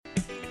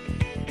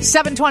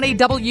720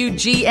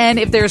 WGN.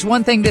 If there's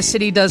one thing this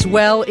city does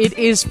well, it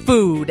is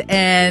food.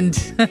 And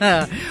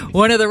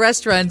one of the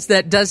restaurants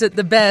that does it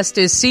the best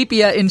is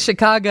Sepia in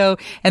Chicago.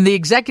 And the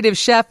executive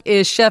chef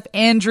is Chef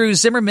Andrew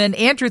Zimmerman.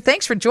 Andrew,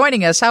 thanks for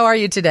joining us. How are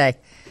you today?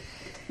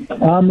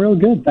 I'm real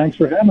good. Thanks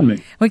for having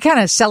me. We kind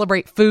of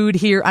celebrate food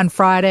here on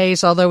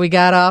Fridays, although we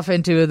got off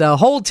into the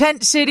whole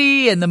tent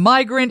city and the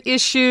migrant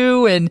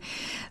issue. And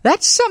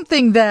that's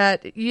something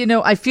that,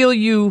 I feel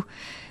you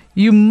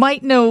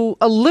might know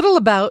a little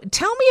about.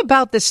 Tell me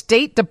about the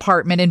State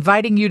Department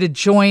inviting you to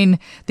join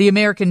the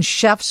American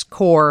Chefs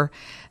Corps,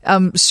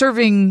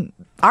 serving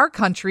our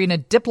country in a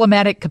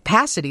diplomatic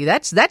capacity.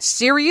 That's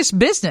serious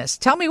business.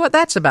 Tell me what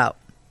that's about.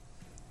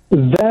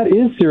 That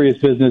is serious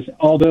business,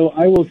 although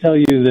I will tell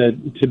you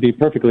that, to be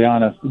perfectly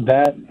honest,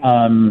 that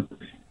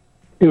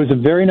it was a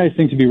very nice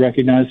thing to be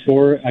recognized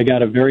for. I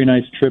got a very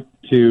nice trip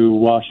to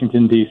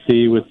Washington,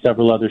 D.C. with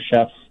several other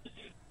chefs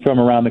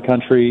from around the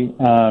country.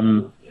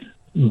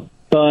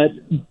 But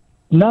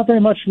not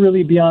very much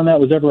really beyond that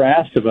was ever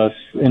asked of us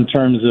in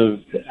terms of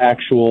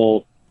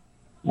actual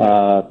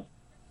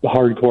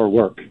hardcore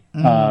work.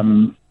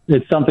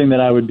 It's something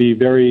that I would be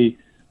very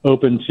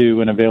open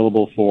to and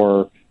available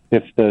for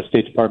if the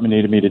State Department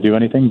needed me to do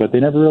anything, but they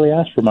never really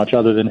asked for much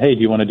other than, hey,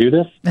 do you want to do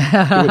this?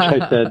 To which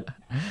I said,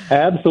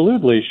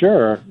 absolutely,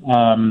 sure.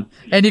 And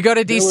you go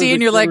to D.C.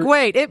 and you're like,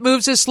 wait, it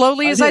moves as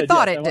slowly as I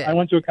thought it did. I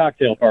went to a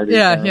cocktail party.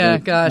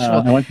 Gosh.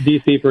 I went to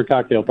D.C. for a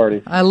cocktail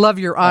party. I love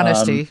your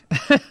honesty.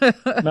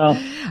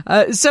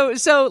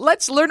 So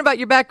let's learn about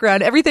your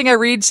background. Everything I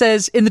read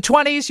says in the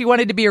 20s, you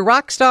wanted to be a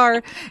rock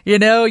star.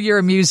 You're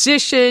a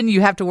musician.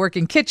 You have to work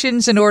in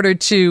kitchens in order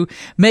to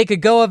make a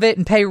go of it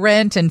and pay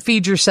rent and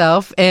feed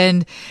yourself.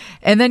 And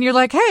then you're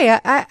like, hey,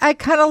 I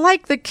kind of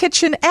like the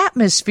kitchen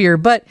atmosphere.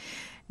 But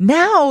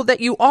now that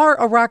you are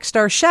a rock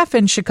star chef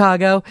in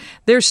Chicago,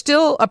 there's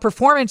still a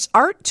performance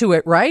art to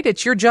it, right?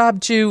 It's your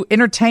job to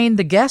entertain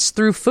the guests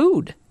through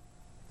food.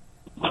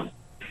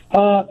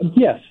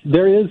 Yes,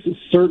 there is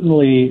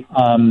certainly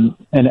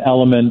an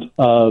element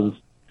of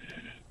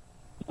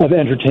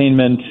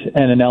entertainment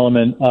and an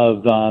element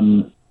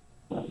of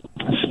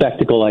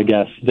spectacle, I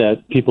guess,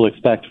 that people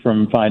expect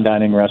from fine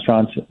dining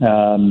restaurants.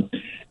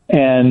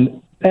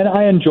 And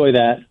I enjoy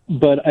that,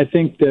 but I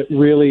think that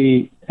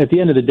really, at the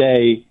end of the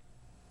day,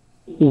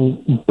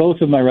 both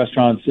of my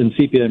restaurants, and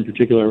Sepia in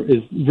particular,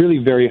 is really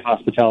very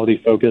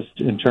hospitality focused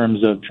in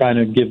terms of trying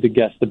to give the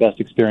guests the best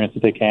experience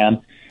that they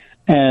can.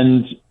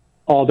 And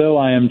although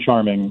I am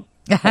charming,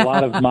 a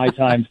lot of my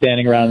time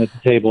standing around at the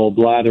table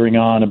blathering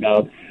on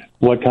about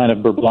what kind of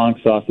beurre blanc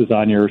sauce is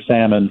on your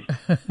salmon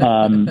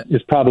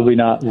is probably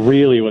not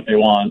really what they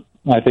want.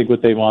 I think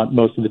what they want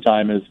most of the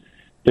time is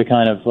to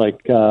kind of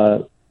like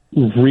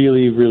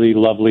really, really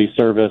lovely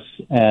service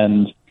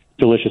and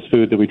delicious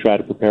food that we try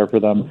to prepare for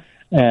them.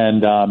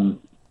 And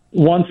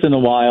once in a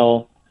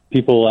while,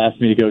 people ask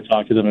me to go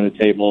talk to them at a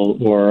table,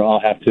 or I'll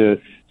have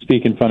to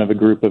speak in front of a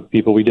group of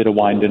people. We did a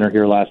wine dinner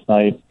here last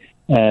night,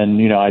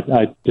 and,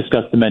 I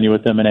discussed the menu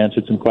with them and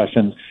answered some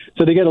questions.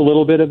 So they get a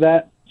little bit of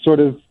that sort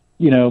of,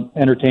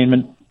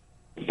 entertainment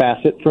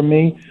facet from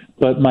me.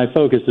 But my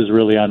focus is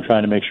really on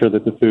trying to make sure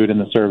that the food and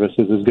the service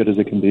is as good as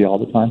it can be all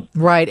the time.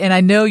 Right. And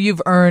I know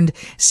you've earned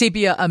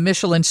Sepia a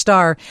Michelin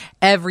star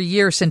every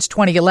year since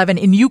 2011,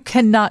 and you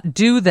cannot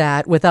do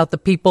that without the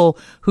people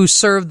who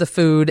serve the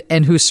food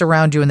and who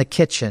surround you in the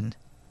kitchen.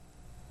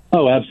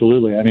 Oh,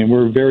 absolutely. I mean,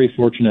 we're very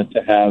fortunate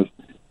to have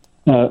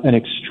an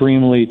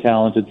extremely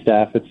talented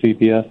staff at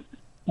Sepia.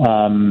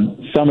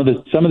 Some of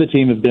the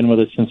team have been with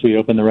us since we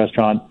opened the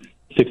restaurant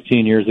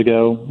 16 years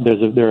ago.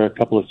 There are a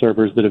couple of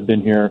servers that have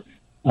been here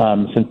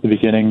since the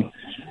beginning.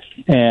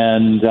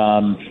 And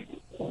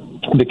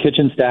the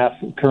kitchen staff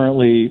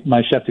currently,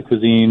 my chef de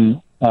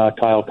cuisine,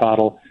 Kyle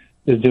Cottle,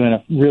 is doing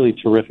a really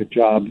terrific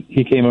job.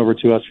 He came over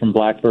to us from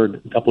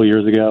Blackbird a couple of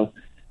years ago,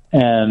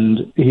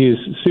 and he's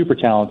super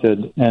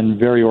talented and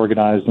very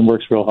organized and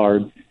works real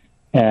hard.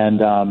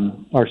 And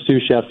our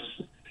sous chefs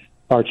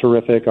are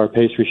terrific. Our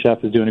pastry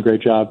chef is doing a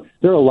great job.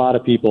 There are a lot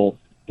of people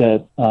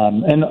that,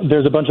 and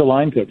there's a bunch of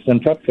line cooks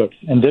and prep cooks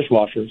and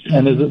dishwashers.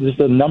 And there's just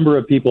a number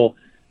of people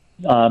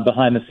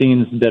behind the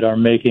scenes that are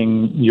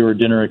making your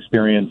dinner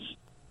experience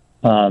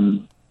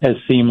as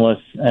seamless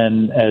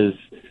and as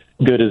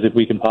good as if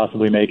we can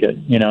possibly make it,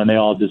 and they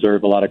all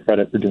deserve a lot of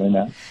credit for doing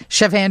that.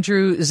 Chef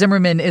Andrew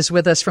Zimmerman is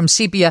with us from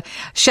Sepia.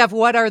 Chef,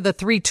 what are the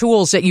three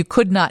tools that you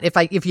could not,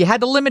 if you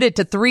had to limit it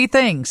to three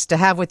things to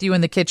have with you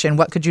in the kitchen,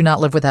 what could you not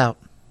live without?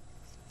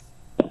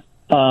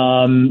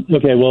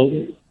 Okay,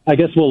 well, I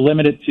guess we'll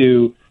limit it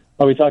to,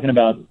 are we talking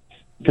about,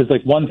 because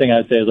one thing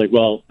I'd say is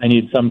I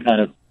need some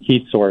kind of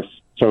heat source.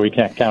 So we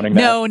can't counting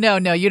that.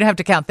 No. You don't have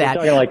to count that.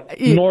 We're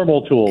talking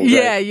normal tools.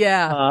 Right?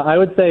 Yeah. I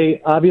would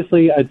say,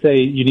 obviously, I'd say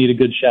you need a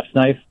good chef's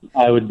knife.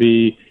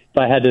 If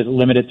I had to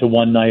limit it to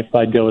one knife,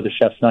 I'd go with a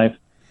chef's knife.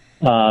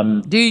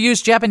 Do you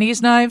use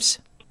Japanese knives?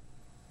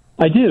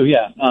 I do,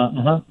 yeah.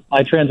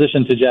 I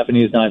transitioned to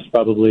Japanese knives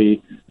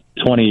probably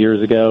 20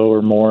 years ago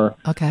or more.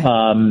 Okay.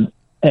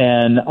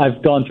 And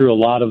I've gone through a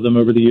lot of them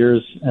over the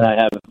years, and I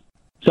have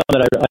some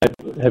that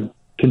I have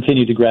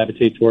continue to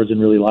gravitate towards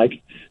and really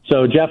like.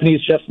 So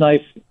Japanese chef's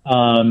knife.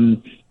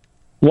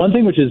 One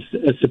thing which is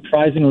a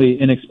surprisingly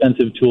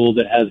inexpensive tool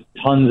that has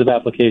tons of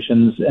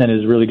applications and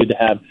is really good to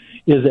have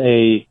is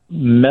a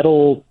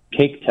metal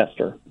cake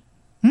tester.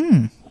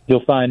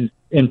 You'll find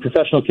in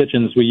professional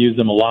kitchens we use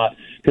them a lot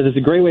because it's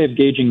a great way of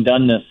gauging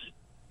doneness.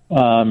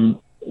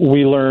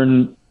 We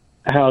learn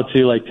how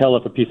to tell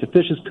if a piece of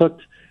fish is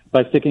cooked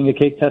by sticking a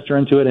cake tester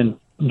into it and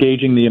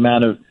gauging the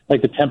amount of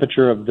the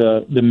temperature of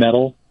the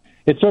metal.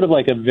 It's sort of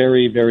like a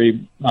very,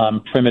 very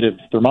primitive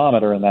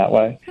thermometer in that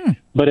way.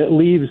 But it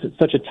leaves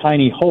such a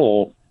tiny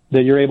hole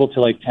that you're able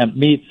to temp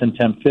meats and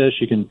temp fish.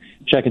 You can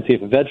check and see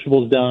if a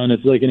vegetable's done.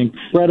 It's an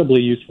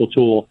incredibly useful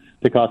tool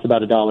that costs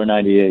about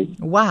 $1.98.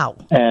 Wow.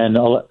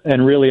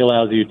 And really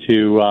allows you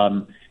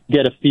to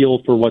get a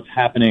feel for what's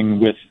happening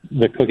with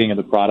the cooking of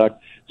the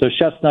product. So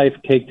chef's knife,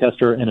 cake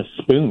tester, and a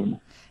spoon.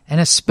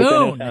 And a spoon. Which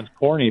I know sounds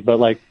corny, but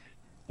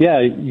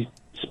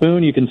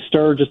spoon, you can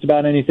stir just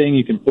about anything.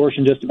 You can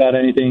portion just about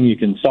anything. You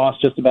can sauce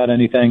just about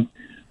anything.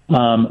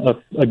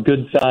 A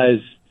good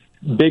size,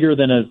 bigger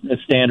than a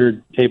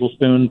standard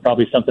tablespoon,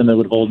 probably something that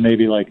would hold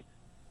maybe a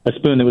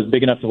spoon that was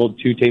big enough to hold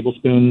 2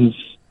 tablespoons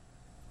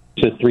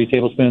to 3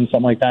 tablespoons,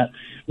 something like that,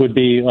 would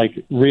be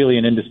really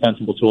an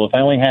indispensable tool. If I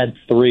only had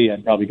 3,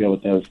 I'd probably go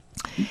with those.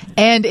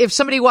 And if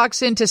somebody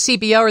walks into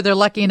Sepia or they're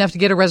lucky enough to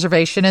get a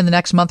reservation in the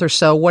next month or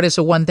so, what is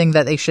the one thing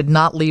that they should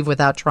not leave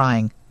without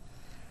trying?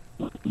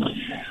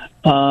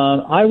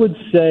 I would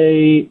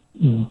say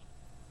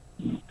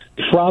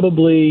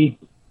probably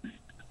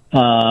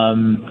at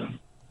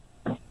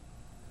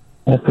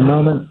the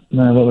moment,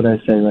 what would I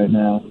say right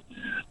now?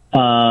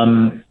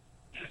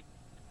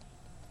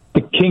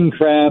 The king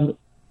crab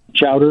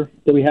chowder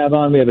that we have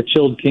on. We have a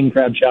chilled king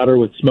crab chowder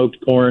with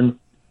smoked corn,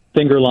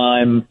 finger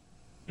lime,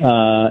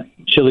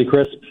 chili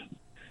crisp,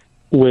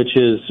 which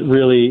is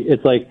really,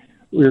 it's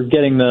we're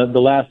getting the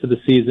last of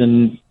the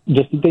season,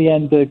 just at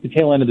the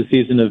tail end of the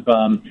season of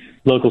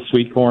local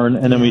sweet corn,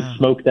 and then we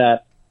smoke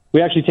that.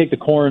 We actually take the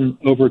corn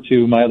over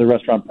to my other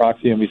restaurant,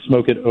 Proxy, and we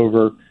smoke it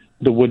over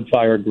the wood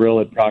fire grill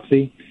at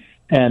Proxy,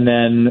 and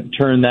then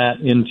turn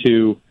that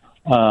into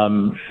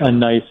a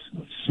nice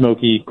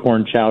smoky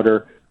corn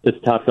chowder that's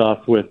topped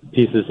off with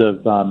pieces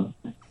of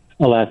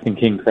Alaskan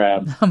king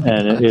crab.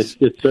 And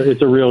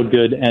it's a real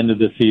good end of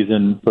the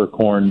season for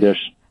corn dish.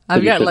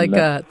 I've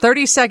got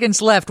 30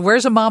 seconds left.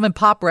 Where's a mom and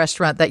pop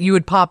restaurant that you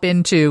would pop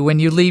into when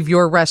you leave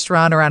your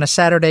restaurant or on a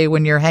Saturday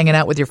when you're hanging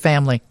out with your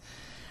family?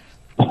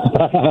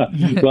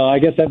 Well, I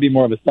guess that'd be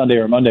more of a Sunday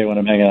or Monday when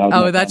I'm hanging out.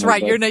 Oh, that's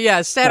right.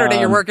 Saturday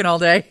you're working all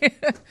day.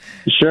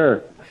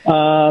 Sure.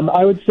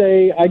 I would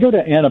say I go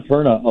to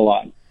Annapurna a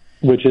lot,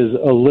 which is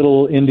a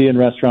little Indian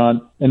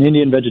restaurant, an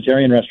Indian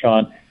vegetarian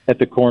restaurant at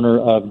the corner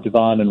of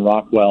Devon and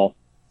Rockwell,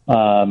 up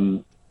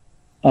on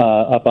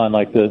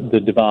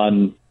the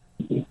Devon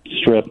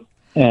strip.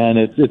 And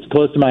it's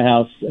close to my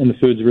house, and the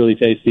food's really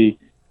tasty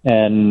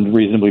and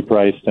reasonably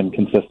priced and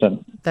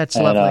consistent. That's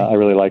lovely. I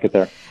really like it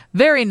there.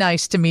 Very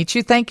nice to meet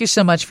you. Thank you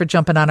so much for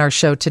jumping on our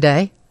show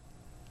today.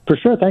 For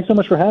sure. Thanks so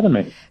much for having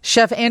me.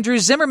 Chef Andrew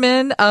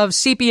Zimmerman of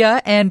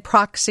Sepia and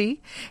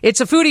Proxy.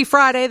 It's a Foodie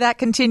Friday that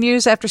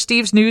continues after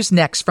Steve's News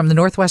next from the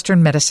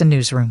Northwestern Medicine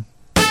Newsroom.